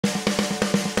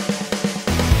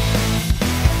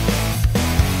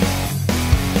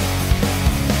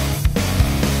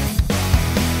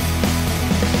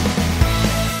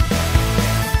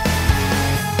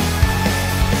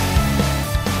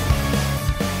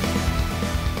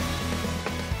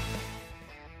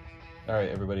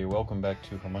Alright everybody, welcome back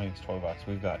to Hermione's Toy Box.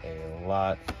 We've got a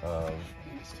lot of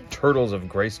Turtles of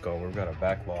Grayskull. We've got a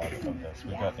backlog of this.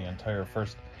 We've got the entire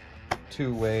first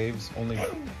two waves, only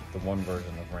the one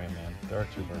version of Ram Man. There are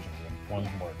two versions of them, one's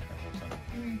more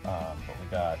translucent. But we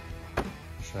got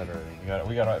Shredder,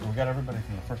 we got everybody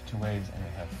from the first two waves, and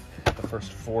we have the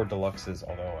first four deluxes,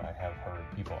 although I have heard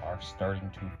people are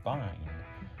starting to find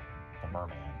the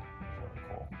Merman. Really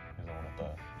cool. He's the one with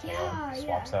the tail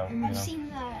swaps out. I've seen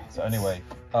that. So anyway,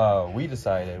 we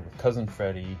decided with Cousin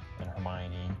Freddy and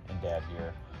Hermione and Dad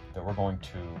here that we're going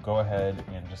to go ahead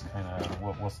and just kind of,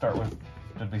 we'll start with,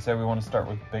 did we say we want to start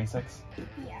with basics?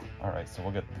 Yeah. Alright, so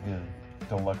we'll get the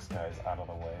deluxe guys out of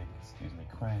the way. Excuse me,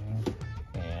 Krang.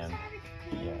 And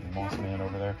yeah, Moss Man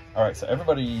over there. Alright, so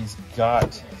everybody's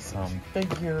got some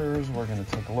figures. We're going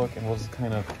to take a look and we'll just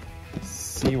kind of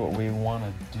see what we want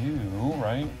to do,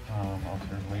 right?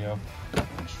 Here's Leo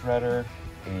and Shredder,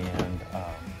 and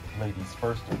ladies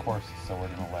first, of course, so we're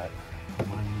going to let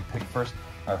Hermione pick first.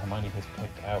 Hermione has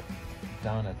picked out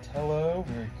Donatello.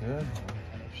 Very good.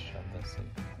 I'll kind of shove this in.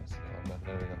 Let's see a little bit.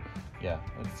 There we go. Yeah,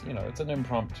 it's, you know, it's an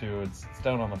impromptu. It's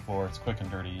down on the floor. It's quick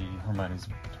and dirty. Hermione's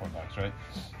toy box, right?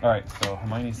 All right, so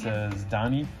Hermione says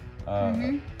Donnie.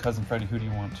 Cousin Freddy, who do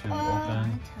you want to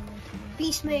open?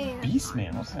 Beastman. Beastman.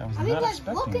 Okay, I was not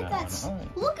expecting look at that one.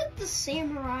 Right. Look at the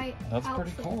samurai. That's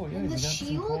outfit. pretty cool. Yeah, and the he's got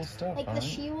shield, some cool stuff. like the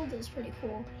shield, is pretty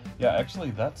cool. Yeah,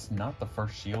 actually, that's not the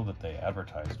first shield that they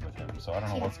advertised with him. So I don't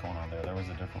know what's going on there. There was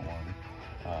a different one.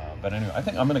 But anyway, I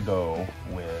think I'm gonna go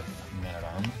with Man at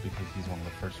Arms because he's one of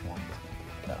the first ones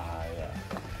that I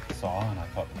saw, and I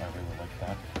thought I really liked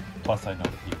that. Plus, I know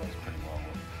that he goes pretty well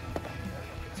with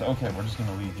there. So okay, we're just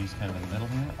gonna leave these kind of in the middle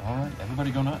here. All right,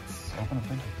 everybody go nuts. Open a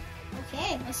figure.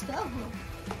 Okay, let's go.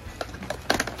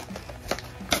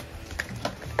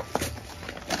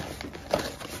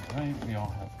 Alright, we all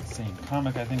have the same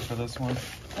comic, I think, for this one.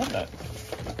 I love that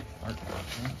art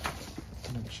option.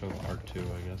 I didn't show the art too,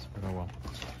 I guess, but oh well.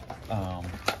 I'm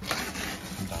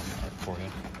down the art for you.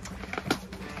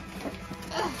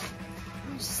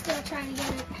 I'm still trying to get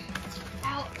it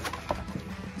out.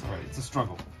 It's alright, it's a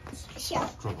struggle. Yeah.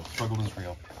 Struggle is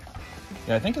real.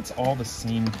 Yeah, I think it's all the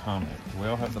same comic. Do we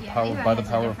all have the power Levi by the has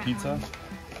a power of different pizza?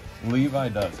 one. Levi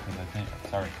does, because I think,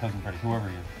 sorry, Cousin Freddy, whoever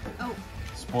you Oh.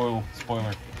 spoiler,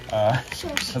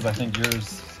 because I think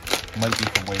yours might be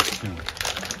for wave 2.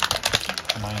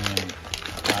 Mine and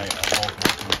I are both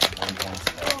working with one point.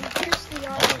 Here's the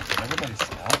art. Did everybody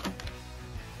smell?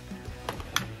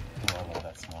 Oh, I love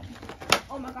that smell.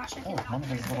 Oh my gosh, I Oh, cannot one of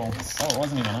his little, this. oh, it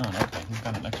wasn't even on. Okay, he's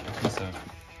got an extra piece of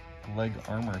leg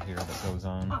armor here that goes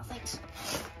on. Oh, thanks.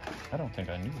 I don't think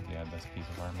I knew he had this piece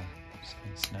of armor. Just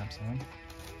kind of snaps on.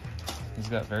 He's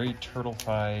got very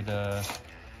turtle-fied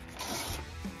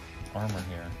armor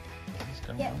here.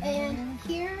 Yeah, and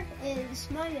here is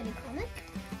my mini comic.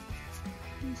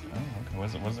 Oh, okay.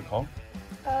 What is it called?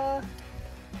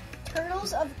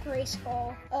 Turtles of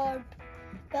Grayskull.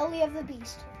 Belly of the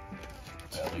Beast.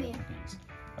 Belly of the Beast.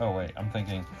 Oh wait, I'm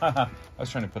thinking. Haha. I was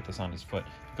trying to put this on his foot.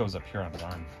 It goes up here on his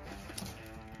arm.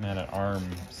 Man at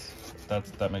Arms.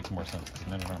 That makes more sense because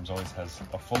Man at Arms always has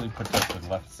a fully protected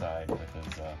left side with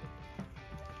his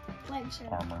legs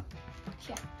armor.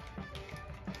 Yeah.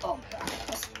 Oh god,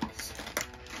 that's nice.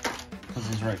 Because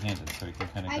he's right-handed, so he can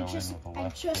kind of go in with the left. I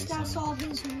just now saw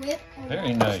his whip.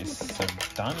 Very nice. So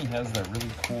Donnie has that really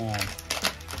cool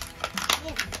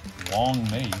long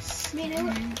mace. I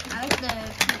I like the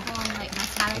purple and like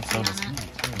metallic So on does he it.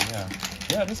 too, yeah.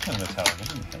 Yeah, it is kind of metallic. I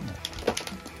didn't think that.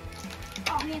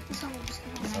 Oh man, this one just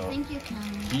And So, I think you can.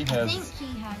 he I has-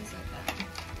 think he has like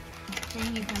a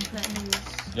thing you can put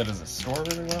his. Yeah, does it store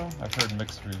really well? I've heard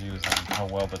mixed reviews on how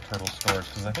well the turtle stores,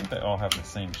 because I think they all have the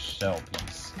same shell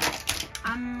piece.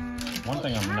 One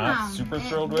thing I'm not super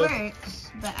thrilled with. It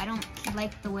works, but I don't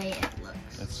like the way it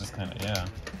looks. It's just kind of, yeah.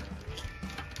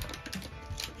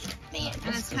 Man,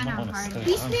 And it's kind of hard.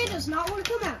 Beastman does not want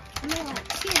to come out. No,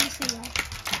 seriously though.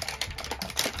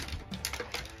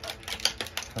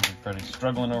 Cousin Freddy's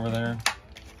struggling over there.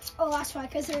 Oh, that's why,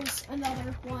 because there's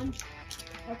another one.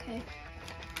 Okay.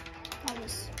 That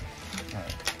was...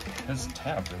 Alright. His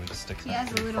tab really sticks He out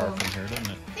has a pretty far little- from here,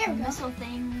 doesn't it? There we go. Muscle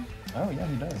thing. Oh, yeah,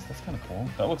 he does. That's kind of cool.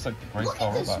 That looks like the Look at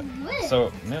Grayskull this robot. whip.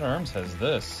 So, Man at Arms has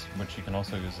this, which you can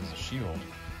also use as a shield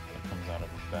that comes out of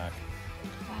his back.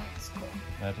 That's cool.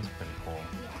 That is pretty cool.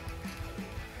 Yeah.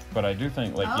 But I do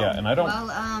think, like, Oh, yeah, and I don't...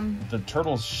 Well, the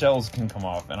turtle's shells can come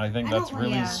off, and I think I that's don't-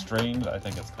 really yeah. strange. I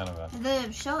think it's kind of a...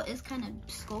 the shell is kind of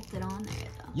sculpted on there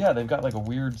though. Yeah, they've got like a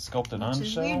weird sculpted on Which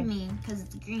is shell. weird to me because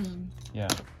it's green. Yeah.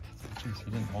 Jeez,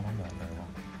 he didn't hold on to that very well.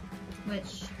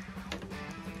 Which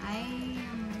I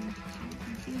am kind of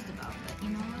confused about, but you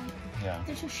know what? Yeah.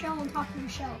 There's a shell on top of the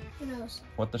shell. Who knows?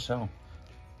 What the shell?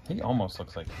 He almost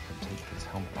looks like he could take his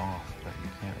helmet off, but you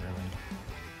can't really.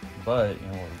 But, you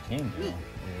know, what we can do is,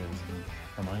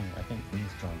 Hermione, I think please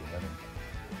join the wedding.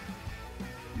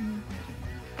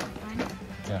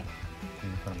 Yeah, you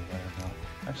can put him together as well.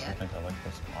 I actually think I like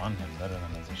this on him better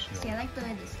than as a shield. See, I like the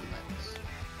way this looks.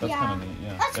 That's Yeah, kind of neat,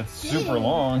 yeah. that's It's big. super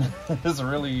long. It's a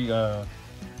really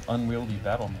unwieldy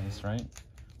battle mace, right?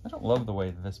 I don't love the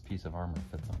way this piece of armor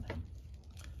fits on him.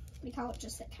 Like how it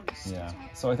just like, kind of sticks Yeah. out.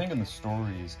 So I think in the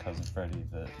stories, Cousin Freddy,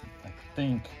 that I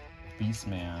think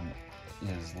Beastman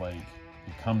is like,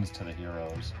 he comes to the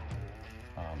heroes.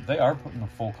 They are putting a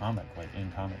full comic, like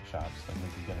in comic shops, like we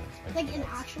could get it at Space Like an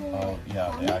Cadets. actual. Oh, like, yeah,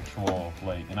 comic? the actual,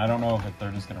 like, and I don't know if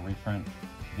they're just going to reprint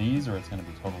these or it's going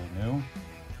to be totally new.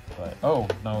 But, oh,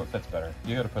 no, it fits better.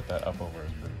 You got to put that up over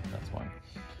his boot, that's why.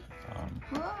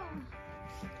 Whoa.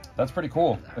 That's pretty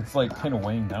cool. It's like kind of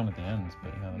weighing down at the ends,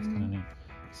 but yeah, that's kind of neat.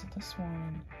 So this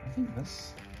one, I think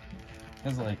this,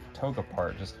 his like toga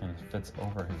part just kind of fits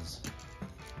over his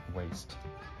waist.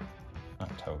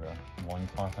 Not toga,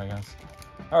 loincloth, I guess.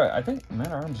 Alright, I think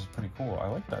Man-at-Arms is pretty cool. I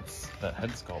like that head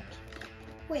sculpt.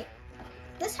 Wait,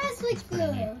 this has like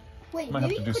pretty neat. Wait, Might have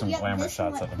maybe to you do could some get glamour this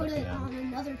shots and like, of him put at it the end. on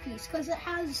another piece because it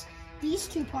has these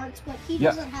two parts, but he Yeah,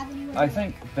 doesn't have any. I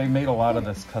think they made a lot of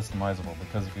this customizable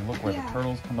because if you look where Yeah. the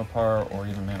turtles come apart or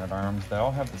even Man-at-Arms, they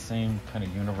all have the same kind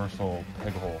of universal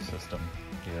peg hole system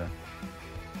here.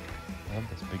 I love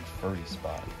this big furry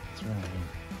spot. It's really neat.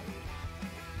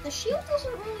 The shield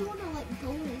doesn't really want to like go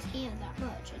in his hand that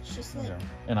much. It's just like Yeah.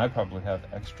 And I probably have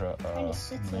extra Kinda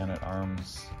sits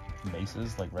Man-at-Arms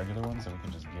maces, like regular ones, that we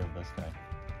can just give this guy.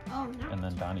 oh no. And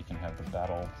then Donnie can have the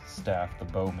battle staff, the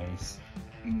bow mace.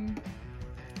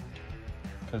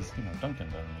 Because, you know, Duncan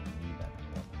doesn't even need that many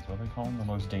weapons. What do they call him? The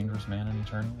most dangerous man in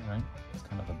Eternia, right? He's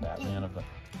kind of the Batman of the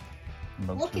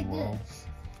Look MOTU at world. this.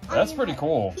 That's pretty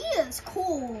cool. He is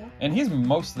cool. And he's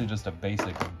mostly just a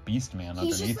basic beast man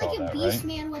He's underneath just like all a that, beast right?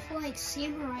 man with like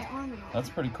samurai armor on. That's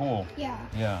pretty cool. Yeah.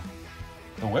 Yeah.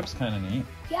 The whip's kind of neat.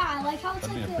 Yeah, I like how it's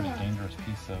That'd be like a pretty dangerous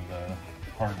piece of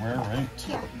hardware, right?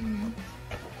 Yeah.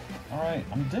 Alright,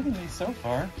 I'm digging these so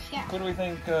far. Yeah. Who do we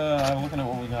think, looking at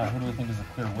what we got, who do we think is a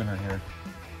clear winner here?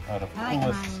 The I like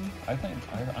coolest, mine. I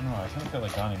don't know, I kind of feel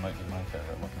like Donnie might be my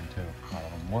favorite looking too.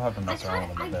 We'll have to mess around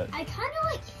with him a bit. I kind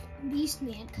of like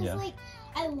Beastman because Yeah. like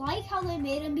I like how they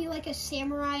made him be like a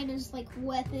samurai and his like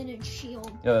weapon and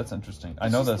shield. Yeah, that's interesting. I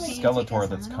It's know the just like- Skeletor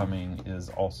that's Take us on. coming is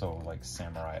also like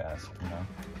samurai-esque, you know?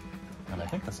 And I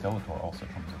think the Skeletor also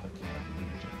comes with a can of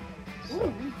mutagen. So,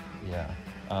 Ooh, yeah.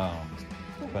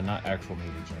 But not actual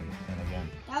mutagen. And again,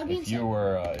 that would be if you insane.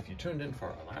 were, if you tuned in for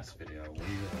our last video, we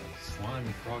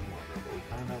slimed Frogmore, but we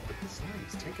found out that the slime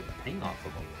is taking the paint off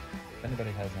of him. If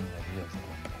anybody has any ideas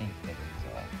of paint that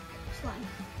is, Slime.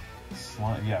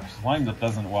 slime, yeah, slime that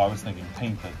doesn't, well, I was thinking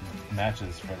paint that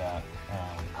matches for that.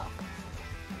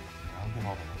 I'll get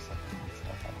all the stuff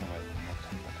out of the way when we'll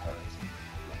take the cards.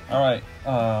 Alright,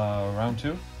 round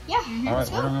two? Yeah. Alright,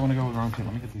 let's where do go. we want to go with round two?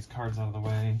 Let me get these cards out of the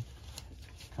way.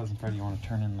 Cousin Freddy, you want to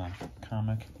turn in the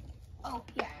comic? Oh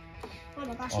yeah. Oh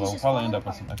my gosh. Although we'll just probably falling end up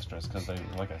with apart. some extras because they,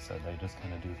 like I said, they just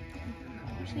kind of do the thing.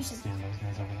 We're just He's gonna stand those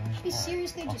guys over there. He's Alright.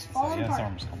 seriously Awesome. just falling Yeah, his apart.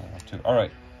 arm's coming up too.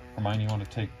 Alright, Hermione, you want to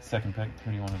take second pick?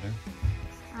 Who do you want to do?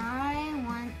 I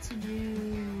want to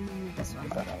do this one.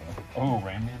 Get that out of the way. Oh,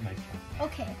 Ram Man, nice one.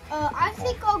 Okay. I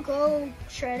think I'll go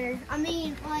Shredder. I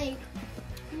mean, like,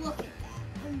 look at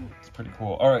that. It's pretty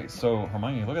cool. Alright, so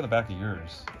Hermione, look at the back of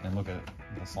yours and look at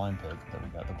the slime pit that we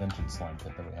got, the vintage slime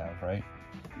pit that we have, right?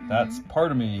 That's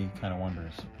part of me kind of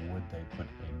wonders, would they put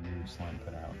a new slime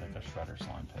pit out, like a Shredder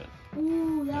slime pit?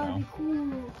 Ooh, that would be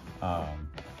cool.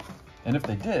 And if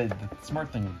they did, the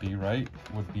smart thing would be, right,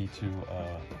 would be to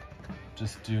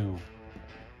just do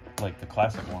like the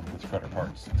classic one with Shredder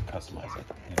parts to customize it,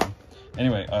 you know?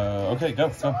 Anyway, okay,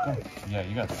 go. Yeah,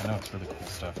 you got that. I know it's really cool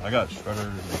stuff. I got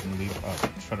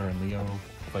Shredder and Leo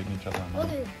fighting each other on Look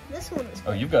mine. at this one. Is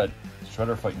Oh, you've got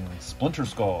Shredder fighting Splinter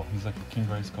Skull. He's like the King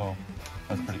Grayskull.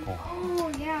 That's pretty cool.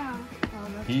 Oh yeah.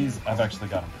 I've actually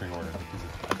got him pre-ordered.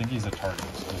 I think he's a Target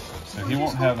exclusive, so he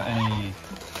won't have any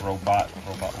Metal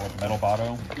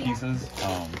Botto pieces.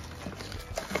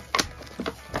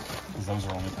 Because those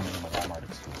are only coming in the Walmart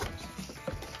exclusives.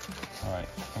 All right,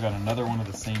 I've got another one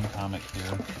of the same comic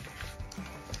here.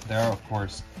 They are, of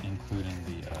course, including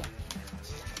the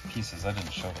pieces. I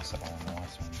didn't show this at all in the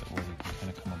last one, but where you can kind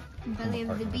of come Belly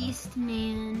apart of the in a minute. Beast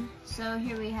Man. So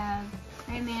here we have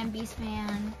Rayman, Beast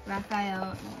Man,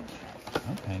 Raphael, and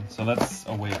Shredder. Okay, so that's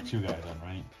a wave 2 guy then,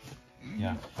 right?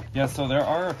 Yeah. Yeah, so there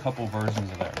are a couple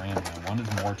versions of that Ram Man. One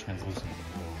is more translucent than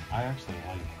blue, I actually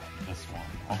like this one.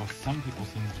 Although some people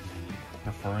seem to be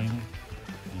preferring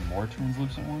the more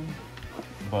translucent one.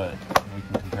 But we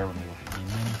can compare when we look at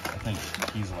He-Man. I think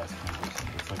he's less translucent.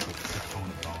 It's like the tone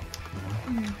is off, you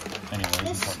know? Anyway, we can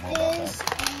This talk more about is that.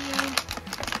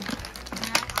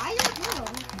 I don't know.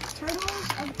 Turtles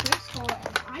of Grayskull.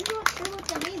 I'm not sure what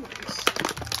the name is.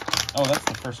 Oh, that's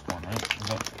the first one, right? Is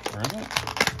that, or is it? I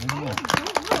Maybe not.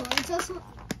 don't know. It doesn't.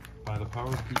 By the power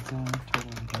of pizza,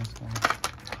 Turtles of Grayskull.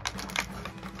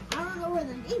 I don't know where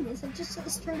the name is. It just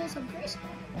says Turtles of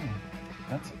Grayskull. Oh,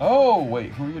 that's. Oh,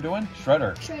 wait, who are you doing?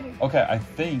 Shredder. Shredder. Okay, I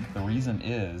think the reason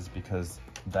is because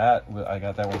that I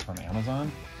got that one from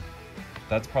Amazon.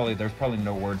 There's probably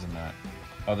no words in that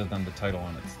other than the title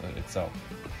on itself.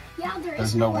 Yeah,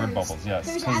 There's no word bubbles. Yes,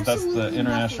 There's because that's the absolutely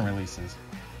international nothing. releases.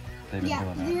 They've been Yeah,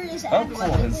 doing that. there is Oh, cool.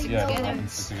 absolutely Yeah, no the weapons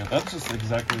weapons stick together. That's just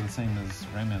exactly the same as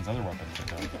Rayman's other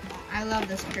weapons. I love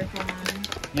this purple one.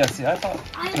 Yeah, see, I thought,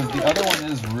 I because the know. other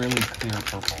one is really clear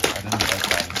purple. I didn't like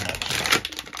that as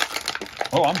much.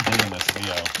 Oh, I'm digging this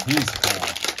Leo. He's cool.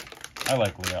 I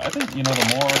like Leo. I think,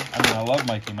 the more, I love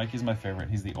Mikey. Mikey's my favorite.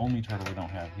 He's the only turtle we don't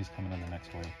have. He's coming in the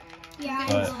next wave. Yeah,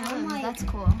 But- I'm like, That's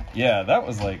cool. Yeah, that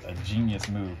was like a genius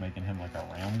move, making him like a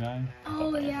round guy. I thought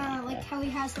oh that was yeah, really like cool. how he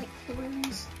has like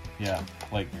horns. Yeah,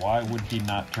 like why would he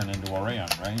not turn into a rayon,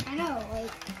 right? I know,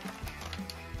 like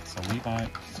So Levi, I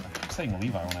keep saying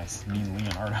Levi when I mean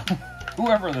Leonardo.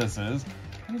 Whoever this is,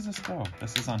 where does this go?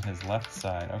 This is on his left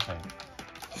side. Okay,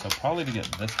 so probably to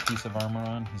get this piece of armor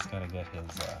on, he's got to get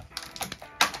his.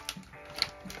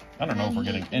 I don't know if we're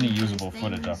getting any usable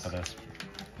footage off of this,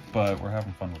 but we're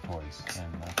having fun with toys,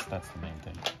 and that's the main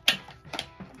thing.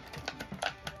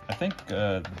 I think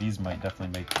these might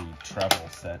definitely make the travel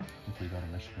set if we go to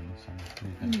Michigan this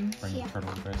summer. We can bring Yeah. the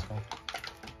turtle to Grayskull.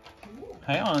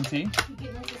 Hey, Auntie. You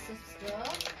get like this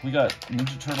stuff. We got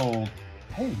Ninja Turtle.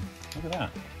 Hey, look at that.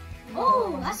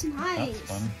 oh, that's nice.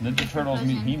 That's fun. Ninja Turtles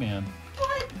meet He-Man.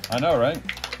 What? I know, right?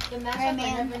 The mashup I Rayman.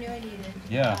 never knew I needed.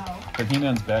 Yeah. Wow. But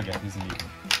He-Man's bad guy. He's neat.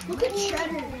 Look at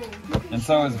Shredder. Look at And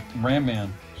so is Shredder. Ram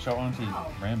Man. Show Auntie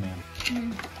Ram Man.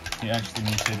 Mhm. He actually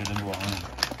mutated into a lion.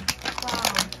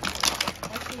 Wow.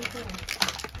 That's really cool.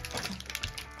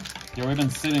 Yeah, we've been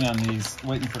sitting on these,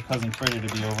 waiting for Cousin Freddy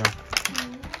to be over.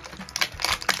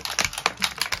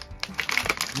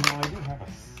 I do have a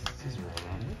scissor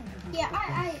around. Yeah,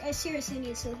 I seriously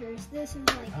need scissors. This is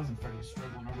like Cousin Freddy's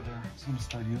struggling over there. He's gonna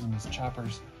start using his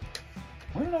choppers.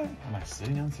 Where did am I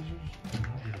sitting on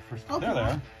scissors? Oh, There they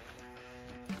God. are.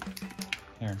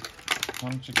 Here, why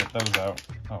don't you get those out?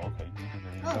 Oh, okay. You did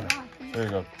it even oh better. god. There you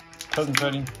go. Cousin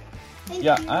Freddy. Thank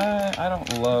Yeah, you. I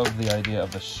don't love the idea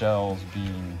of the shells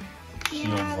being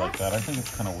shields Yeah, like that. I think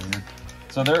it's kind of weird.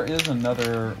 So there is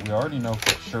another, we already know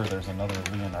for sure there's another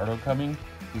Leonardo coming.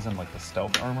 He's in like the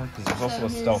stealth armor because there's also So a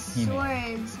his stealth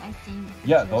He-Man. swords, I think.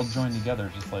 Yeah, they'll just join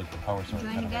together just like the Power Sword.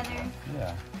 Join kind of together? like that.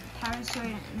 Yeah. Power sword,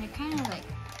 and they're kind of like.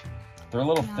 They're a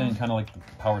little Yeah. thin, kind of like the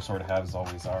Power Sword halves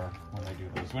always are when they do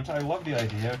those, which I love the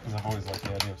idea because I've always liked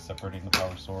the idea of separating the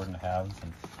Power Sword in halves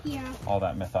and Yeah. all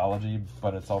that mythology,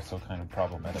 but it's also kind of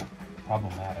problematic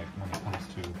when it comes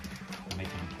to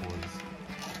making toys.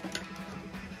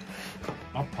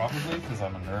 I'll probably, because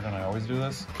I'm a nerd and I always do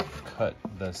this, cut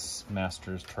this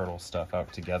Masters Turtle stuff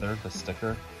out together, the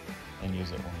sticker, and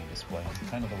use it when we display it.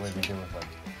 Kind of the way we do with like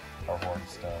our Horde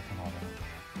stuff and all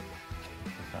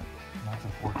that. Different. Lots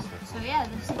of Horde stuff. So yeah,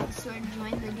 the sword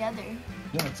joined together.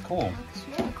 Yeah, it's cool. Looks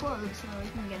really cool. So we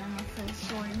can get him with his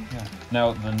sword. Yeah.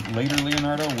 Now, the later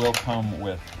Leonardo will come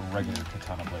with regular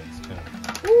katana blades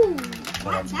too. Ooh, So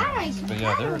that's nice. nice. But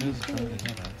yeah, there it is joined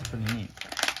together. It's pretty neat.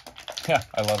 Yeah,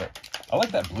 I love it. I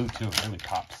like that blue too. It really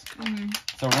pops. Mm-hmm.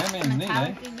 So Rayman's neat, eh?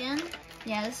 Metallic again.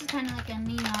 Yeah, this is kind of like a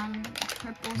neon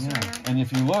purple sort Yeah. of. And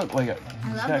if you look, like,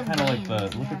 he's love got the kind of like the,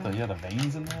 veins, look at yeah. the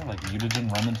veins in there, like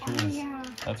mutagen running through Oh, his, yeah.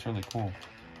 that's really cool.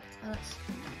 So let's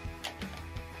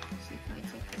see if I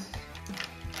take this.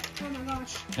 Oh my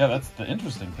gosh. Yeah, that's the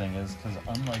interesting thing is, because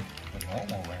unlike the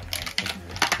normal Rayman figure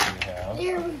we have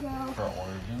There we go. for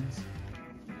Origins,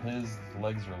 his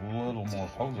legs are a little more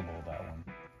posable, that one.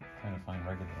 Trying to find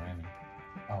regular Ramy.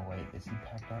 Oh wait, is he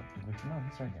packed up? No,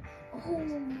 he's right here. Oh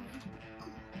my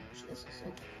gosh, this is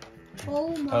so.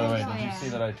 Oh my By the way, gosh. did you see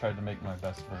that I tried to make my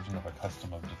best version of a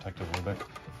custom of Detective Lubick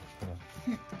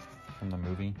from the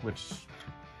movie, which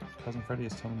Cousin Freddy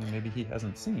is telling me maybe he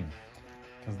hasn't seen,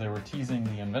 because they were teasing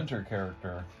the inventor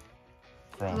character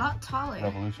A from lot taller.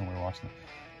 Revolution. We were watching it.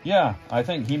 Yeah, I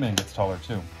think He-Man gets taller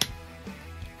too.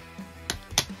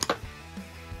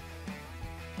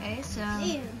 Okay, so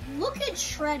Man, look at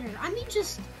Shredder. I mean,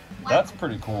 just That's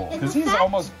pretty cool. And Because the he's fact-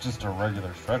 almost and like a regular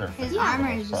shredder. His for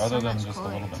armor the is most part, just so other than much just a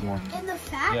cooler, little bit too. more. And the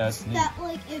fact Yeah, it's neat. that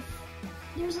like if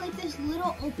there's like this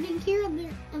little opening here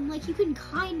and like you can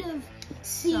kind of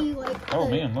see like Oh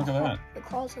the, man, look at that. the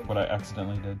claws of What I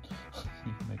accidentally did.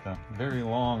 You can make a very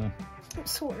long the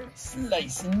sword.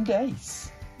 slice and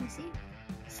dice. You see?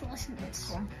 Slice and dice.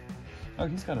 Cool. Oh,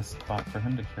 he's got a spot for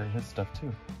him to carry his stuff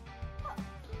too.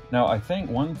 Now, I think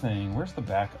one thing, where's the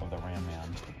back of the Ram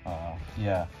Man?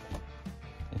 Yeah.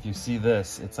 If you see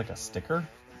this, it's like a sticker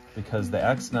because they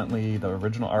accidentally, the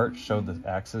original art showed the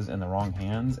axes in the wrong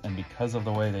hands, and because of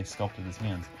the way they sculpted his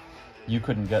hands, you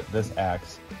couldn't get this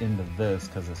axe into this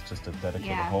because it's just a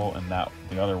dedicated hole, and that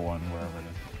the other one, wherever it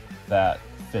is, that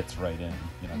fits right in,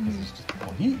 you know, because it's just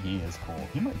cool. He is cool.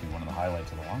 He might be one of the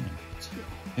highlights of the line.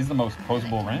 He's the most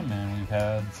poseable Ram Man we've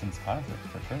had since Classics,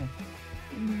 for sure.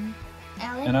 Mm-hmm.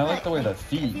 And I like the way that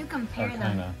feet If you compare are them,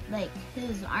 kinda... like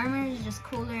his armor is just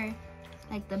cooler.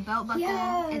 Like the belt buckle,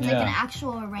 Yeah. it's like an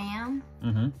actual ram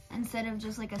Mm-hmm. instead of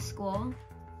just like a skull.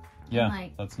 Yeah,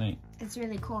 like- that's neat. It's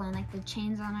really cool, and like the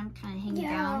chains on him kind of hang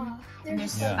down, Yeah. and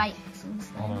there's Yeah. spikes and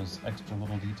stuff. All those extra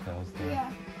little details there.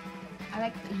 Yeah. I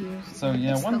like the ears. So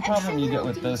yeah, It's one the- problem you get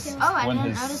with this, Details. Oh, I when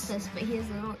didn't his... notice this, but he has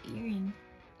a little earring.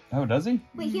 Oh, does he?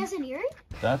 Wait, he has an earring?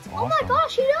 That's awesome. Oh my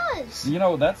gosh, he does! You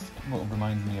know, that's what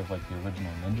reminds me of like the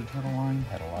original Ninja Turtle line.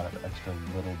 Had a lot of extra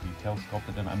little details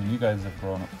sculpted in. I mean, you guys have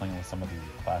grown up playing with some of the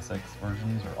classics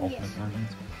versions or ultimate Yes.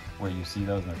 versions, where you see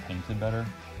those and they're painted better.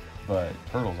 But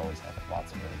Turtles always had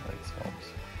lots of really great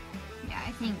sculpts. Yeah,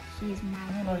 I think he's my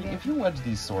I don't know, favorite. if you wedge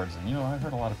these swords in, you know, I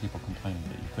heard a lot of people complaining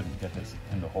that you couldn't get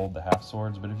him to hold the half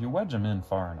swords, but if you wedge them in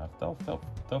far enough, they'll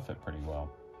fit pretty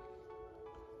well.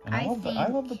 And I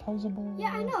love the posable.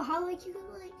 Yeah, I know how like you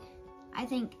can like. I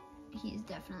think he's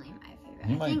definitely my favorite.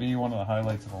 He I might think be one of the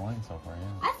highlights of the line so far.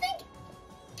 Yeah. I think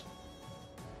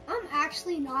I'm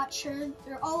actually not sure.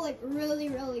 They're all like really,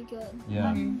 really good.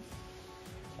 Yeah. Mhm.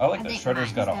 I like I that think Shredder's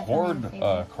mine's got a definitely horde my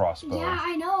favorite. crossbow. Yeah,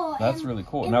 I know. That's and- really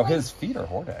cool. and, Now like- his feet are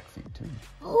Hordak feet too.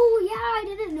 Oh yeah,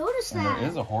 I didn't notice And that. there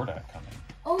is a Hordak coming.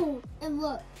 Oh, and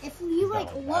look, if you He's got, like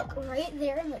like, look that one. right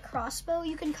there in the crossbow,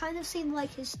 you can kind of see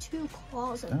like his two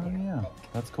claws in Oh there. yeah,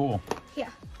 that's cool. Yeah.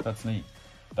 That's neat.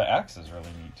 The axe is really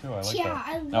neat too. I like Yeah, that.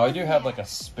 I Now I love do have the like a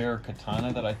spare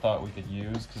katana that I thought we could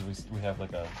use because we have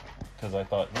like a because I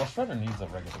thought well Shredder needs a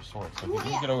regular sword so Well,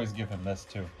 we yeah. could always give him this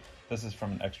too. This is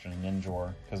from an extra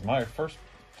Ninjor because my first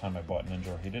time I bought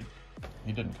Ninjor he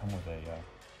didn't come with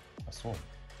a sword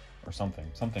or something.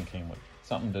 Something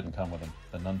didn't come with him.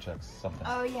 The nunchucks something.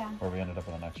 Oh yeah. Where we ended up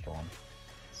with an extra one.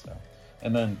 So,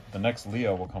 and then the next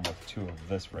Leo will come with 2 of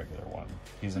this regular one.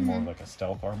 He's in more of like a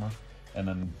stealth armor, and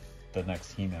then the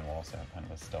next He-Man will also have kind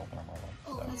of a stealth armor one.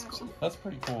 Oh, So that's cool. that's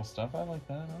pretty cool stuff. I like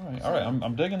that. All right.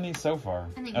 I'm digging these so far.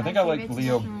 I think I think my I like favorite's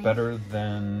Leo definitely- better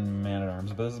than Man at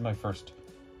Arms, but this is my first.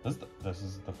 This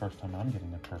is the first time I'm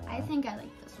getting a turtle. I out. think I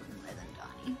like this one more than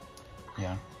Donnie.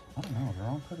 Yeah. I don't know. They're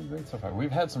all pretty great so far.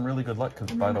 We've had some really good luck because,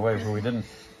 And by then the the way, colors.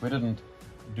 we didn't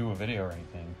do a video or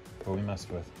anything, but we messed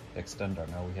with Extendar.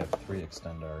 Now we have 3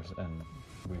 Extendars, and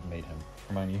we've made him.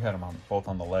 Hermione, you had him both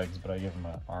on the legs, but I gave him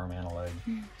an arm and a leg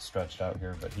stretched out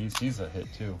here. But he's a hit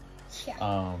too. Yeah.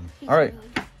 All He's right. really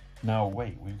good. Now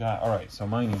wait, we've got. All right, so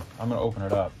Miney, I'm gonna open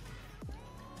it up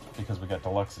because we got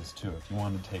deluxes too. If you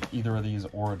want to take either of these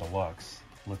or a deluxe,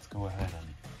 let's go ahead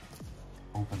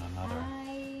and open another.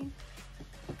 I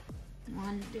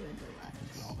want to do a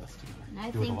deluxe. Do all this together. And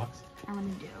I Do a think deluxe. I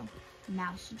want to do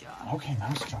Mouse Jaw. Okay,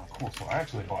 Mouse Jaw, cool. So I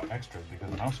actually bought extras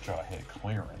because Mouse Jaw hit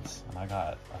clearance, and I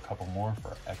got a couple more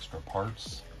for extra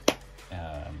parts,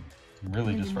 and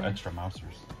really just for extra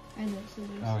mousers. Or the scissors.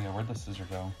 Oh yeah, where'd the scissor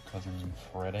go? Cousin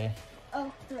Freddy. Oh,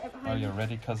 right Are behind you you.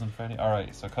 ready, Cousin Freddy? All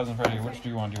right, so Cousin Freddy, which do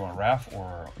you want? Do you want Raph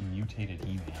or mutated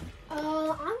He-Man? I'm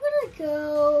gonna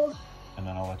go. And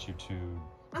then I'll let you two.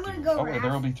 I'm gonna do- go Oh wait, Raph.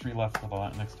 there will be 3 left for the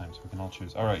next time, so we can all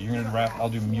choose. All right, you're gonna do Raph. I'll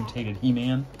do mutated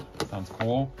He-Man. Sounds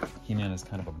cool. He-Man is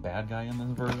kind of a bad guy in this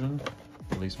version,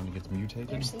 at least when he gets mutated.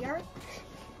 There's the art.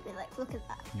 Wait, like, look at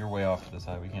that. You're way off to the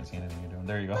side. We can't see anything you're doing.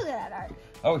 There you go. Look at that art.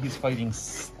 Oh, he's fighting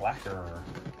Slacker,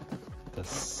 the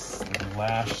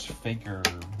Slash Faker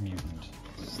mutant,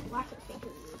 Slacker figure.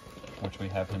 which we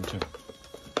have him too.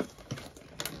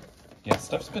 Yeah,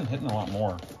 stuff's been hitting a lot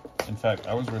more. In fact,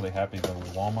 I was really happy the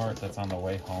Walmart that's on the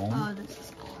way home Oh, this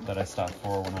is cool. that I stopped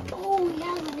for when I'm. Oh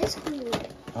yeah, that is cool.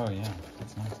 Oh yeah,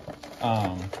 that's nice.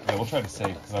 Yeah, we'll try to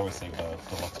save because I always save the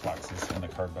deluxe boxes and the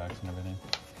card backs and everything.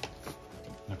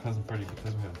 Now, Cousin Freddy,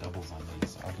 because we have doubles on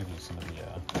these, I'll give you some of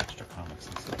the extra comics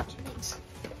and stuff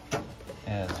too.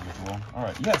 as usual. All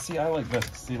right, yeah. See, I like this.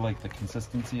 See, like the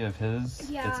consistency of his.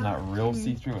 Yeah. It's not real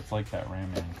see-through. It's like that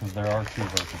Rayman because there are two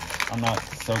versions. I'm not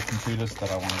so computist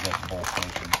that I want to get both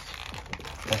versions.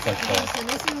 That's like Okay, the. so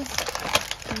this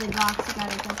is the box. You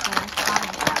gotta get the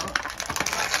product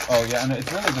out. Oh yeah, and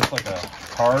it's really just like a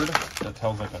card that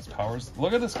tells like his powers.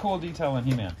 Look at this cool detail in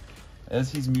He-Man.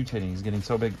 As he's mutating, he's getting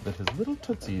so big that his little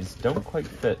tootsies don't quite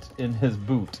fit in his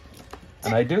boot.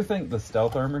 And I do think the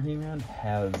Stealth Armor He-Man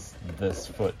has this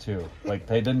foot too. Like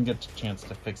they didn't get a chance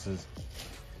to fix his.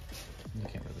 You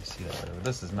can't really see that right.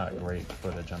 This is not great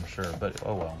footage, I'm sure, but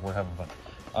oh well, we're having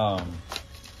fun.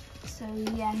 So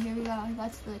yeah, here we go.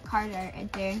 That's the card art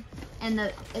right there. And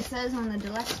it says on the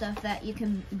Deluxe stuff that you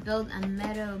can build a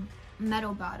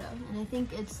metal bottle, and I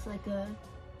think it's like a.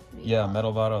 Yeah,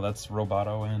 Metal Vato. That's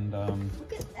Roboto and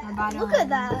Look at that. Roboto Look at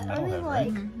and that. I Metalhead, mean,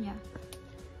 right? like, Yeah.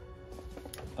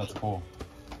 that's cool.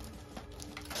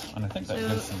 And I think that So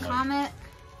gives some like. Comet.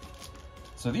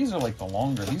 So these are like the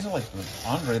longer. These are like the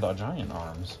Andre the Giant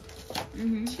arms.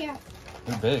 yeah.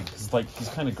 They're big. It's like he's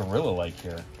kind of gorilla-like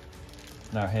here.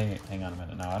 Now, hang on a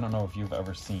minute. Now, I don't know if you've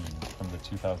ever seen from the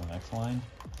 2000X line.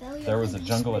 There was a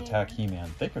Jungle Attack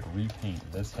He-Man. They could repaint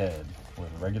this head with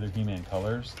regular He-Man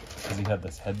colors because he had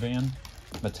this headband.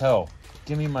 Mattel,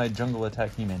 give me my Jungle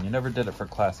Attack He-Man. You never did it for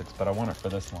classics, but I want it for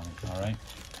this one. All right.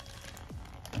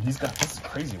 And he's got this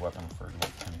crazy weapon for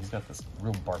like him. He's got this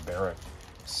real barbaric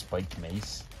spiked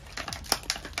mace.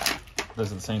 This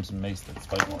is the same mace that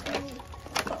Spike wore.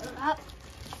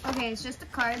 Okay, it's just a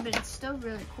card, but it's still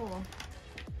really cool.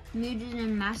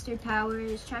 Mutagen Master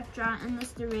Powers, Track Draw,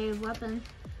 Endless Array of Weapon,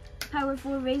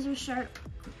 Powerful Razor Sharp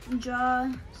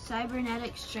Jaw,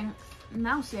 Cybernetic Strength,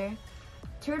 Mouser,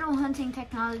 Turtle Hunting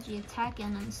Technology, Attack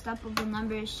and Unstoppable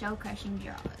Numbers, Shell Crushing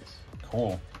Jaws.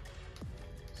 Cool.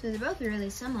 So they're both really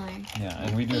similar. Yeah,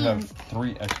 and we do have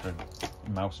 3 extra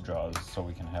mouse jaws so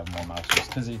we can have more mousers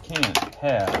because you can't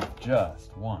have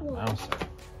just one mouser.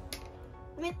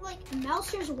 I mean, like,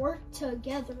 mousers work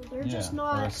together. They're just They're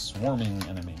not. a swarming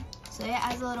enemy. So it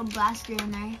has a little blaster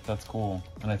in there. That's cool.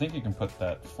 And I think you can put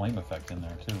that flame effect in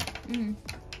there too. Mm.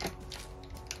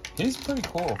 He's pretty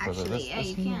cool for Actually, this. yeah, This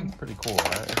you He-Man's can. pretty cool.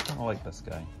 I kind of like this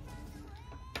guy.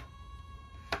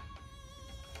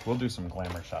 We'll do some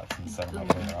glamour shots and set them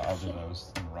up later. I'll do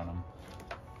those and run them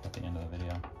at the end of the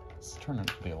video. It's turning out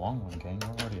to be a long one, gang.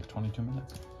 We're already at 22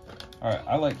 minutes. All right,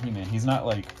 I like He-Man. He's not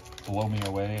like blow me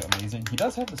away amazing. He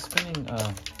does have the spinning.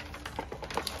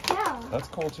 Yeah. That's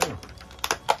cool too.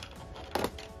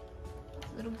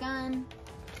 Little gun.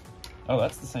 Oh,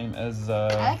 that's the same as I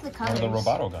like the one of the colors.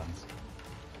 Roboto guns.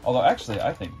 Although actually,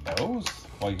 I think those,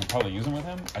 while you can probably use them with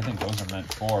him, I think those are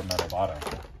meant for Metalvato.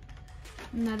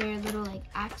 Another little like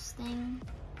axe thing.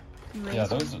 Yeah,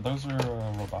 Razor. those are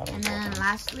Roboto. And then weapons.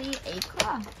 lastly, a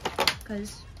claw.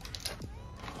 Because.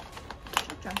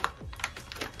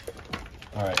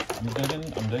 All right, I'm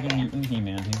digging Mutant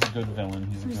He-Man. He's a good villain.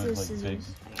 He's a Who's good those like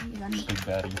scissors? You got me. big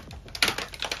baddie.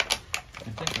 I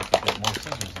think we could get more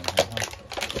scissors in here, huh?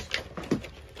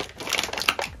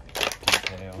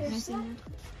 Details. Nice and-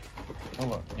 Oh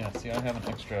look, yeah. See, I have an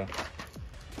extra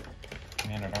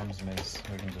Man-at-Arms mace.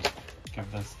 We can just give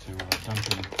this to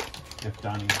Duncan if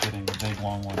Donnie's getting the big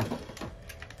long one.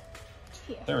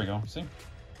 Yeah. There we go. See,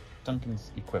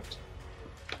 Duncan's equipped.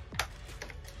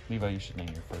 Levi, you should name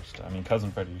your first. I mean,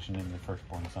 Cousin Freddy, you should name your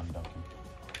firstborn son Duncan.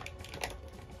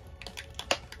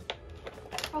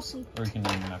 I'll see. Or you can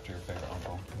name him after your favorite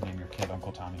uncle. Name your kid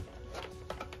Uncle Tommy.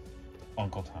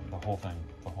 Uncle Tommy, the whole thing.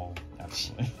 The whole,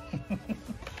 absolutely.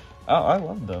 Oh, I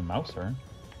love the mouser.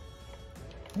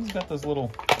 He's got this little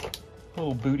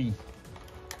booty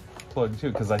plug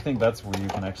too, because I think that's where you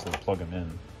can actually plug him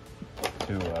in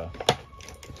to,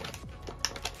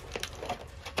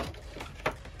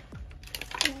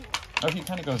 Oh, he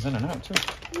kind of goes in and out too.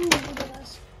 Ooh, look at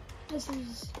this. This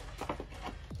is.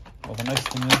 Well, the nice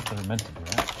thing is they're meant to do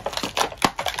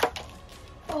that.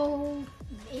 Oh,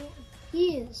 man.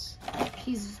 He is.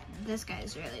 This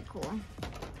guy's really cool.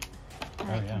 I Oh,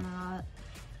 like yeah. him a lot.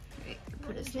 Wait,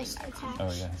 put his Just thing attach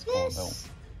Oh yeah, his cool belt. this.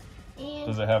 And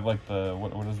Does it have like the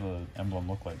what does the emblem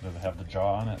look like? Does it have the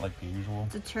jaw on it like the usual?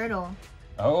 It's a turtle.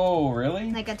 Oh,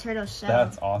 really? Like a turtle shell.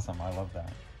 That's awesome. I love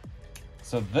that.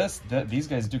 So these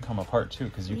guys do come apart too,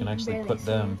 because you can can actually barely put see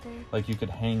them it there. like you could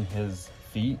hang his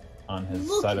feet on his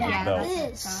Look side of his at belt.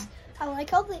 this. I like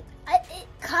how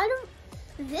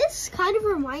this kind of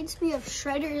reminds me of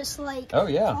Shredder's like Oh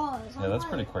yeah, paws. yeah, that's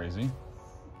pretty crazy.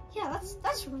 Yeah,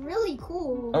 that's really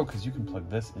cool. Oh, because you can plug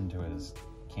this into his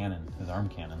cannon, his arm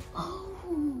cannon. Oh.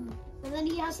 And then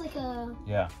he has like a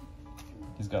Yeah,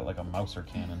 he's got like a mouser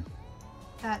cannon.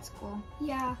 That's cool.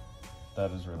 yeah.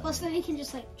 That is really Plus neat. then he can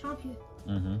just like chomp you.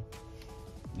 Mm-hmm.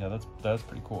 Yeah, that's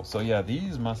pretty cool. So yeah,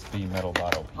 these must be metal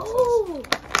bottle pieces. Oh!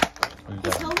 We've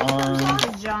His got helmet an comes arm. off.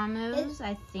 Pajamas,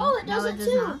 I think. Oh, it no, does it it does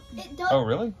too. not. It does. Oh,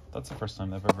 really? That's the first time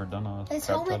they've ever done a His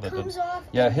crab helmet that comes did. off.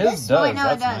 Yeah, and his this- does. Oh, wait, no,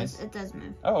 That's it does. nice. It does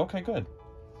move. Oh, okay, good.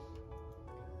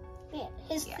 Yeah,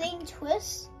 his Yeah. thing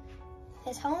twists.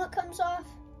 His helmet comes off.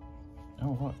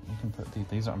 Oh, what? You can put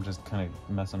these. I'm just kind of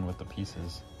messing with the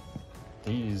pieces.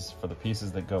 These for the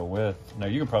pieces that go with. Now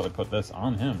you could probably put this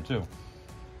on him too.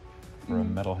 For a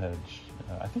metal hedge.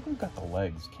 I think we've got the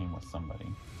legs came with somebody.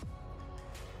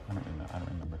 I don't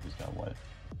remember who's got what.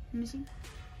 Let me see.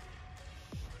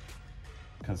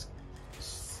 Because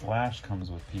Slash comes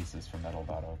with pieces for Metal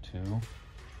Dotto too,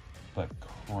 but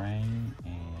Krang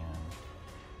and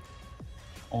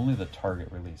only the Target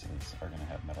releases are going to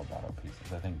have Metal Dotto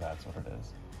pieces. I think that's what it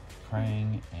is.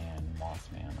 Krang and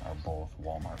Mossman are both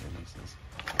Walmart releases.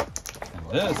 And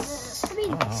this, I mean,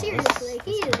 don't know, seriously, this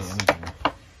he could be is. anything.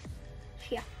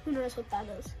 Yeah, who knows what that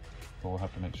is? But we'll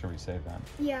have to make sure we save that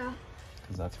Yeah.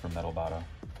 because that's for Metal Dotto.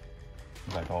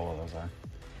 Like all of those are.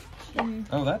 Mhm.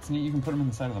 Oh, that's neat. You can put them in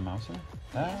the side of the mouser.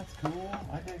 That's cool.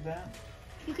 I dig that.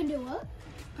 You can do what?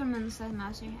 Put them in the side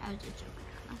mouser. I was just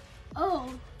joking.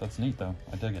 Oh. That's neat though.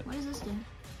 I dig it. What does this do?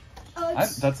 Oh,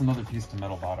 it's, That's another piece to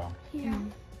Metal Dotto. yeah.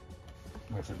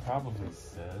 Which it probably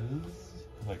says,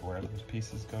 like, where those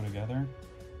pieces go together.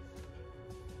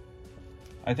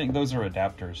 I think those are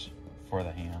adapters for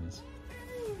the hands.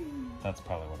 That's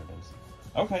probably what it is.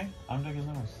 Okay, I'm digging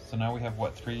those. So now we have,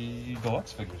 what, 3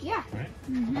 deluxe figures? Yeah. Right?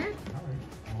 Mm-hmm. Alright,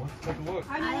 well, let's take a look.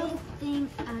 I think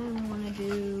I want to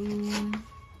do...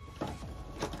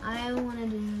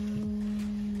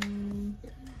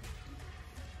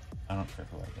 I don't care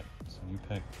who I get. So you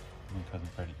pick, and Cousin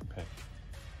Freddy can pick.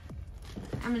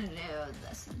 I'm going to do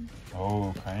this one.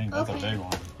 Oh, Krang, that's Okay. a big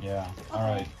one. Yeah. Okay,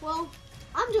 Alright. well,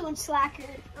 I'm doing Slacker.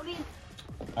 I mean,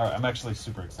 Alright, I'm actually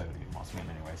super excited to get Mossman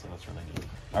anyway, so that's really neat.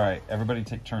 Alright, everybody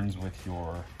take turns with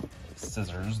your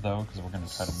scissors, though, because we're going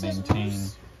to try to maintain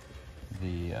Scissors. the,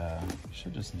 you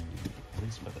should just need, at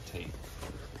least for the tape,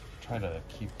 try to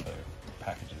keep the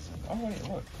packages in. Oh, wait,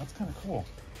 look, that's kind of cool.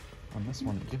 On this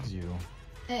one, it gives you...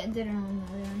 It did it on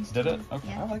the other ones. Did it? too. Okay,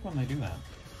 Yeah. I like when they do that.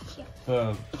 Yeah.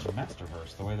 The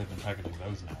Masterverse, the way they've been packaging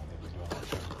those now, they've been doing that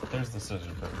too. There's the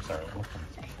scissors, but sorry, look,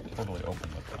 I'm totally open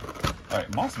with that.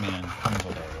 Alright, Mossman comes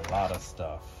with a lot of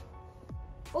stuff.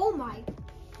 oh my.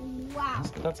 Wow.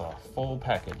 That's a full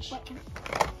package. What?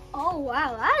 Oh,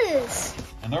 wow, that is.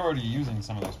 And they're already using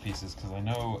some of those pieces because I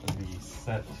know the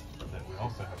set that we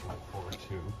also have looked forward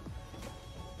to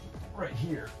right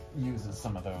here uses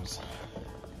some of those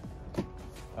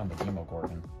on the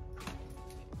Demogorgon.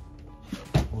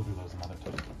 We'll do those another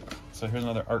time. So here's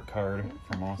another art card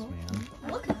for Mossman.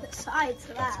 Look at the sides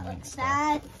of That's that. neat Like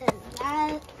stuff. that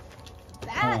and that.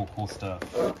 That. Cool stuff.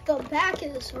 The back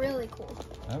is really cool.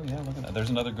 Oh yeah, look at that. There's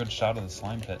another good shot of the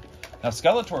slime pit. Now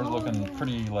Skeletor's Oh, looking yeah.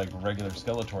 pretty like regular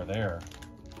Skeletor there.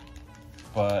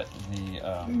 But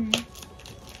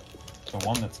the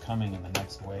one that's coming in the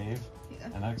next wave, Yeah.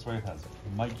 and the next wave has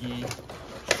Mikey,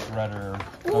 Shredder,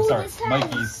 Ooh, sorry, this has-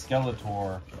 Mikey,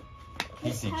 Skeletor,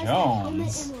 This Casey has the helmet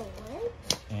Jones, and the leg.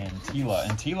 and Tila.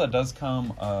 And Tila does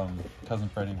come, Cousin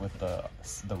Freddy, with the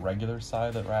regular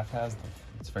side that Raph has.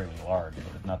 It's fairly large,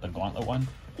 but not the gauntlet one.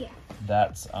 Yeah.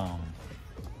 That's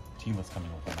Tila's coming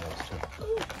with one of those too.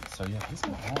 So yeah, he's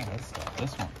got all this stuff.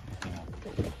 This one, you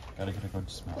know, gotta get a good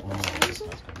smell. Ooh, this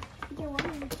smells good. Either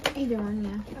one. Either one,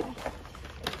 yeah.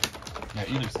 Yeah,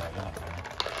 either side. I don't care.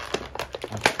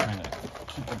 I'm just trying to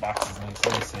keep the boxes nice.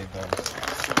 Let me save those.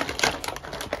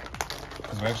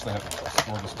 Because we actually have a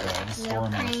store display. I just store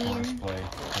them in a store Crane. display.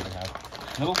 Here we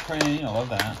have little crane. I love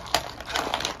that.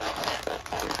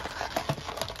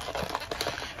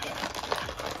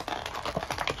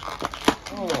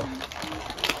 Oh.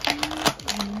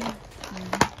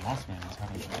 Mossman is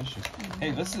having some issues.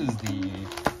 Hey, this is the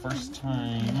first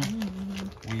time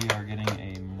we are getting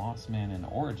a Mossman in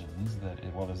Origins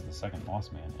well, this is the second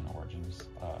Mossman in Origins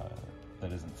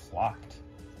that isn't flocked.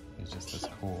 It's just this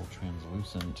cool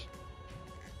translucent.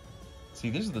 See,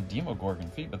 these are the Demogorgon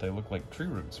feet, but they look like tree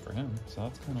roots for him, so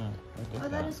that's kind of. Oh,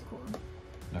 that is cool.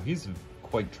 No, he's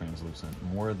quite translucent,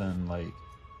 more than like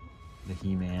the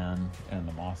He-Man and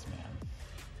the Mossman,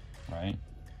 right?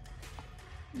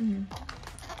 Mm-hmm.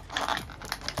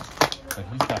 But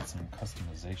he's got some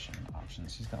customization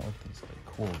options. He's got like these like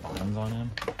cool vines on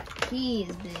him, He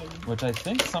is big. which I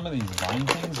think some of these vine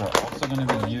things are also going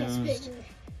to Oh, be he gets used bigger.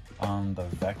 on the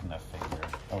Vecna figure.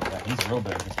 Oh yeah, he's real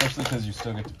big, especially because you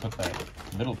still get to put that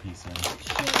middle piece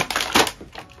in.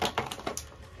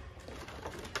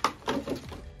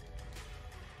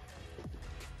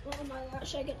 Oh my gosh.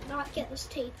 wish I could not get this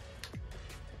tape.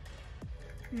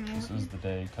 This is the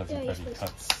day Cousin Yeah, Freddy yes,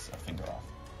 cuts a finger off.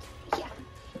 Yeah.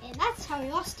 And that's how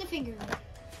he lost a finger.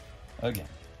 Again.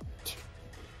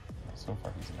 So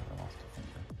far, he's never lost a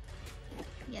finger.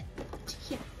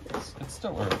 Yeah. It's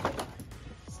still early.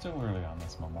 Still early on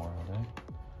this Memorial Day.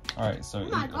 All right, so Oh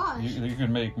my gosh. you could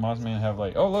make Mossman have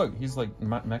like, oh look, he's like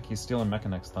he's stealing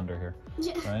Mechanex thunder here,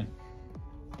 Yeah. right?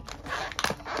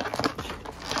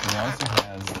 He also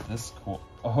has this cool.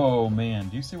 Oh man,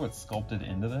 do you see what's sculpted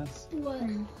into this? What?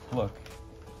 Look,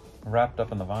 wrapped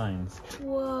up in the vines.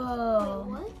 Whoa.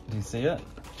 What? Do you see it?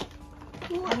 I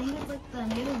think it's like the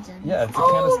mutagen. Yeah, it's a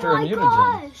Oh canister of my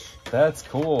mutagen. gosh! That's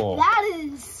cool. That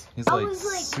is. He's I like was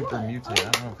like, super what? mutated. I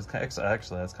don't know if it's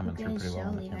actually that's coming Look through at pretty his well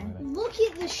on the shell, camera. even. Look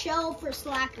at the shell for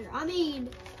Slacker. I mean,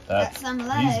 Got some He's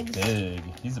legs. big.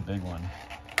 He's a big one.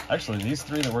 Actually, these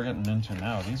three that we're getting into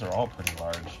now, these are all pretty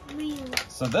large. I mean,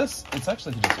 So this, it's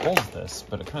actually, he just holds this,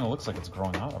 but it kind of looks like it's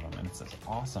growing out of him, and it's this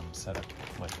awesome set of,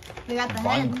 like, We got the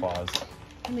vine head. claws.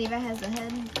 Levi has the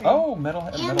head. Oh,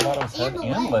 Metalotto's head and the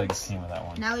and legs legs. came with that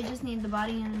one. Now we just need the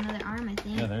body and another arm, I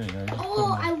think. Yeah, there you go. You just put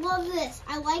oh, them I in. love this.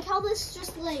 I like how this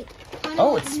just like kind of.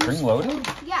 Oh, like, it's spring-loaded?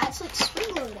 Yeah, it's like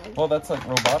spring loaded. Well, that's like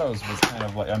Roboto's was kind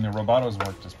of like, I mean, Roboto's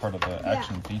worked as part of the Yeah.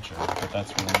 action feature, but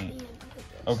that's really neat.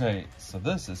 Okay, so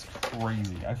this is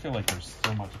crazy. I feel like there's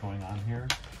so much going on here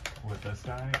with this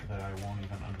guy that I won't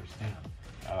even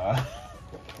understand.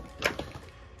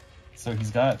 So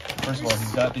he's got, first of all,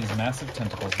 he's got these massive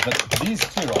tentacles, but these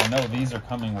two, I know these are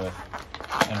coming with,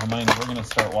 and Hermione, we're going to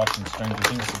start watching Stranger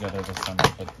Things together this summer,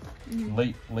 but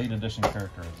late edition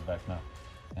character is Vecna,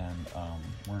 and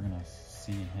we're going to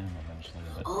see him eventually.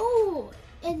 But Oh,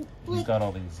 and he's like, got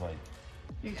all these, like,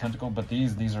 tentacle, but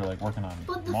these are like working on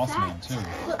but the Mossman fact, too.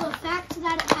 but the fact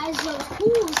that it has those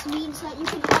holes means that you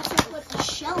can also put a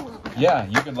shell on them. Yeah,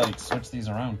 you could like switch these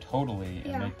around totally and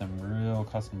Yeah. make them real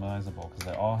customizable because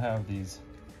they all have these.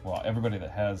 Well, everybody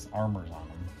that has armors on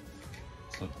them.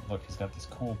 So look, he's got these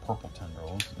cool purple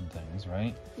tendrils and things,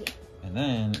 right? Yeah. And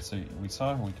then, so we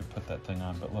saw we could put that thing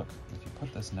on, but look, if you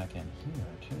put this neck in here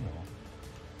too,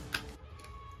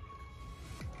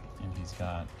 and he's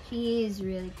got. He's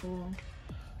really cool.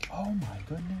 Oh my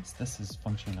goodness, this is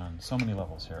functioning on so many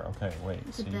levels here. Okay, wait,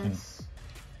 Look so at you can. this.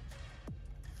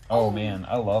 Oh man,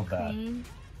 I love that. Crane.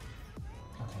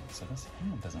 Okay, so this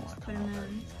hand doesn't want to Put come out him very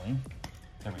in. easily.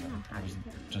 There we go. Oh, I was how'd you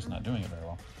put him just in? not doing it very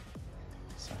well.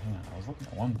 So hang on, I was looking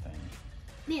at one thing.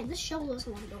 Man, this shell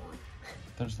doesn't want to go on.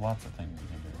 There's lots of things you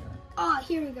can do here. Oh,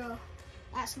 here we go.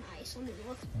 That's nice. Let me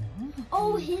look.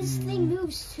 Oh, his thing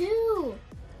moves too.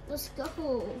 Let's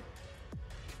go.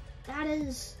 That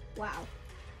is wow.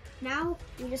 Now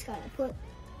we just gotta put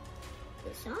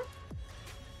this on.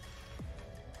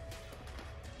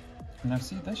 Now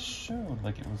see, this showed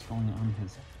like it was going on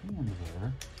his hand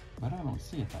there, but I don't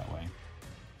see it that way.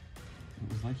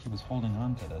 It was like he was holding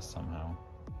on to this somehow.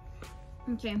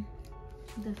 Okay.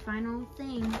 The final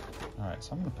thing. All right,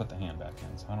 so I'm gonna put the hand back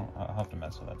in. So I'll have to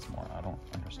mess with that some more. I don't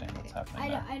understand what's happening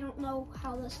there. I don't know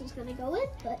how this is gonna go in,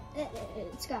 but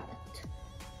it's got it.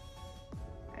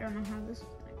 I don't know how this is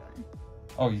gonna go in.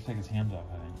 Oh, you take his hands off,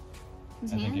 I think.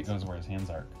 His I think it hands? goes where his hands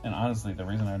are. And honestly, the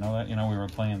reason I know that, you know, we were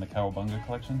playing the Cowabunga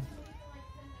collection.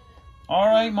 All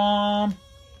right, Mom.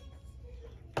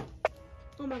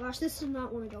 Oh my gosh, this does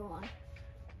not want to go on.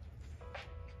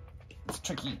 It's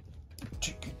tricky.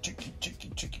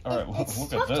 Tricky. All right, It's look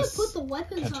tough at this to put the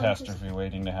weapons on. catastrophe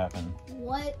waiting to happen.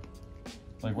 What?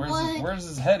 Like, What? where's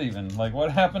his head even? Like,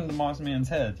 what happened to Mossman's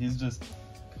head? He's just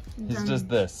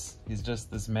this. He's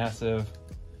just this massive.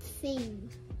 Thing.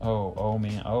 Oh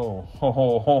man. Oh,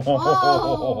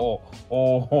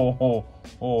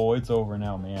 it's over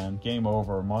now, man. Game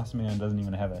over. Mossman doesn't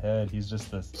even have a head. He's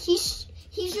just this.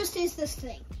 He just is this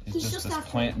thing. He's just this that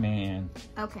plant man.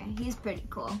 Okay, he's pretty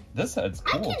cool. This head's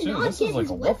I cool too. cannot This get is like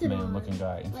his a weapon Wolfman on. looking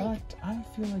guy. In Like- fact, I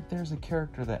feel like there's a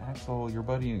character that Axel, your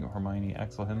buddy Hermione,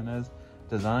 Axel Jimenez,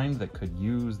 designed that could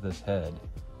use this head.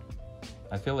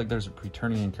 I feel like there's a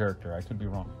Preternian character. I could be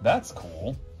wrong. That's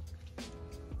cool.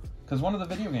 Because one of the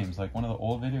video games, like one of the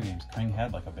old video games, kind of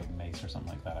had like a big mace or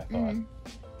something like that, I thought.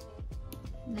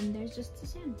 Then there's just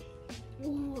his hand.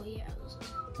 Oh yeah.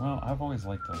 Well, I've always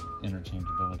liked the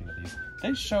interchangeability of these.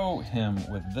 They show him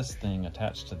with this thing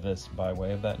attached to this by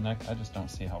way of that neck. I just don't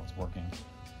see how it's working.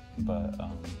 But,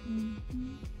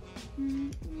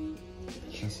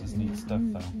 this is neat stuff,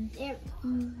 though. There.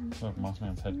 Look,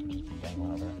 Mossman's head could just be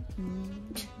dangling over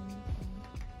it.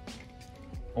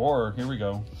 Or, here we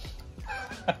go.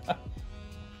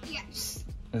 Yes.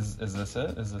 Is this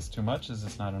it? Is this too much? Is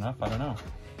this not enough? I don't know.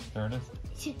 There it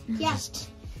is. Yeah. Just...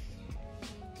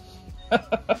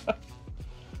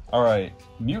 All right,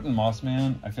 Mutant Moss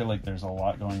Man. I feel like there's a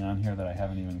lot going on here that I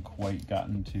haven't even quite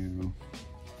gotten to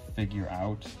figure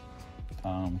out,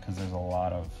 because there's a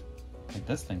lot of, like,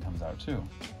 this thing comes out too.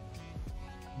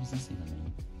 What does this even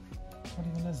mean? What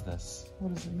even is this?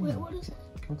 What does it mean? Wait, what is it?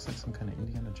 Looks like some kind of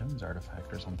Indiana Jones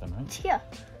artifact or something, right? Yeah.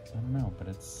 I don't know, but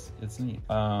it's neat.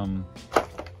 I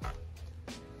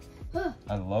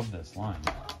love this line.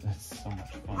 It's so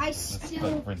much fun. I It's still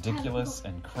like ridiculous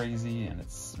and crazy, and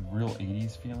it's real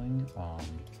 80s feeling.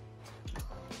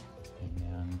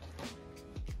 And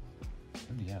oh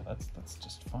yeah, that's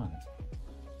just fun.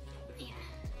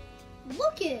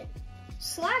 Look at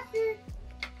Slacker.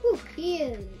 Ooh, he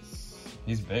is.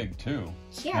 He's big too.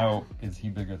 Yeah. Now, is he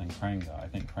bigger than Krang though? I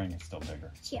think Krang is still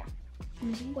bigger. Yeah.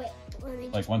 Wait, let me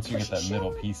Like just once you get push that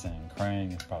middle it. piece in,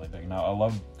 Krang is probably big. Now I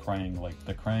love Krang, like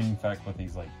the Krang fact with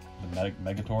these like the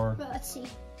Megator But let's see.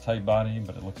 type body,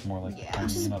 but it looks more like the Yeah.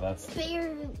 Krang. You know, that's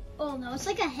Bigger. Oh no, it's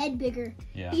like a head bigger.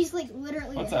 yeah. He's like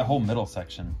literally. What's a that head. whole middle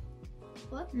section?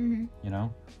 Mm-hmm. You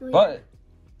know, Oh, yeah. but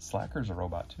Slacker's a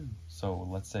robot too. So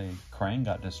let's say Krang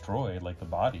got destroyed, like the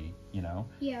body, you know,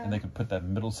 Yeah. and they could put that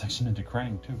middle section into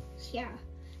Krang too. Yeah.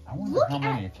 I wonder Look how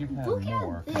many. at- If you had look at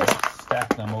more, this. could you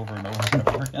stack them over and over and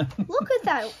over again. Look at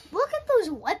that. Look at those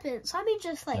weapons. I mean,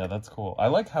 just like. Yeah, that's cool. I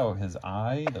like how his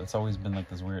eye, that's always been like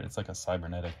this weird, it's like a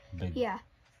cybernetic big. Yeah.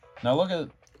 Now look at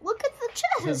Look at the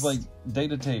chest. his like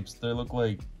data tapes. They look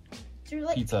like They're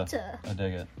like pizza. pizza. I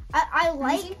dig it. I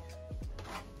like.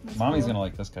 Mommy's gonna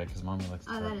like this guy because mommy likes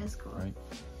the Oh, that truck, is cool. right?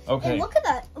 And Okay. look at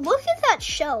that. Look at that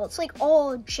shell. It's like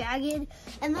all jagged,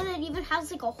 and then it even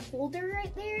has like a holder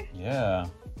right there. Yeah,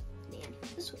 Man,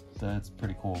 this one. that's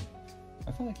pretty cool.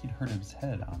 I feel like he'd hurt his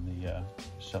head on the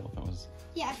shell if it was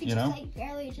Yeah, if you You just know? like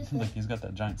barely just. like he's got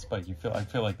that giant spike. I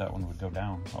feel like that one would go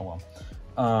down. Oh well.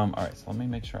 All right, so let me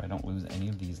make sure I don't lose any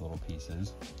of these little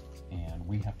pieces. And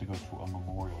we have to go to a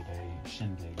Memorial Day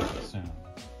shindig soon.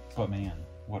 But man,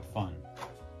 what fun.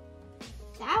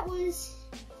 That was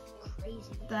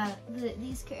crazy.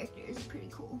 These characters are pretty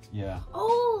cool. Yeah,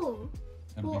 Oh,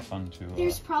 it'll Well, be fun to.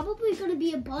 there's probably going to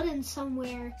be a button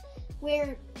somewhere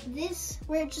where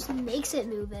it just makes it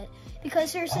move it,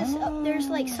 because there's this there's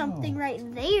like something right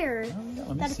there Oh, yeah, let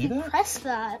me that if see you that. press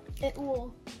that, it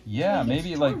will. Yeah, Like,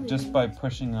 maybe it's like charming. just by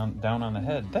pushing down on the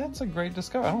head. That's a great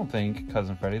discovery. I don't think,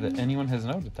 Cousin Freddy, that anyone has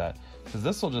noted that. Because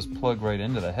this will just plug right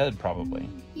into the head probably.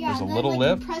 Yeah, There's a and then, little like,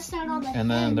 lip, you press down on the and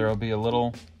then head. there'll be a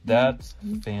little... That's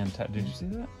fantastic. Did you see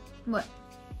that? What?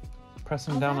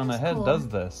 Pressing Oh, down that on the is head cool. does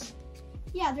this.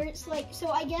 Yeah, there's like, so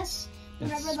I guess It's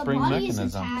whenever the spring body is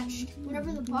mechanism. attached,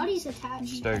 whenever the body's attached,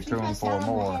 Stay if you tuned press for down on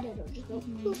more. the head, it'll just go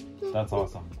boop, boop, That's boop.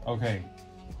 awesome. Okay.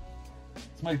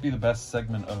 This might be the best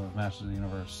segment of Masters of the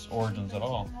Universe Origins at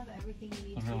all.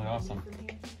 That's really awesome.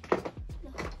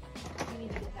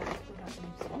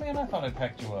 Oh man, I thought I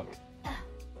packed you up.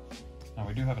 Now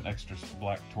we do have an extra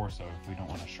black torso if we don't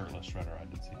want a shirtless Shredder. I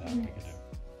did see that we could do.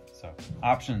 So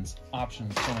options,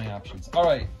 so many options. All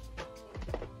right.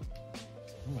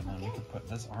 Ooh, and then we could put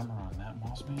this armor on that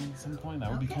Moss Man at some point. That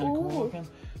would be kind of cool Ooh. looking.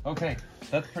 Okay,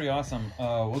 that's pretty awesome.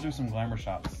 We'll do some glamour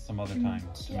shots some other time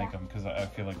to make them, because I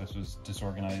feel like this was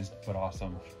disorganized but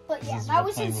awesome. But 'Cause yeah, this is that what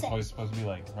was playing with insane. toys supposed to be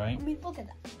like, right? I mean, look at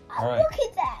that. All right. Look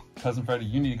at that. Cousin Freddy,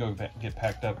 you need to go get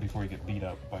packed up before you get beat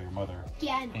up by your mother.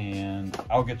 Yeah, I know. And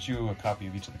I'll get you a copy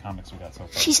of each of the comics we got so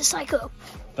far. She's a psycho.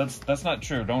 That's not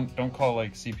true. Don't call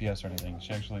like CPS or anything.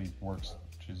 She actually works.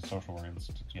 She's a social worker.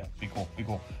 Yeah, be cool.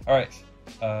 All right.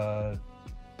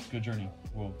 Good journey.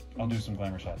 I'll do some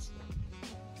glamour shots.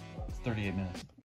 It's 38 minutes.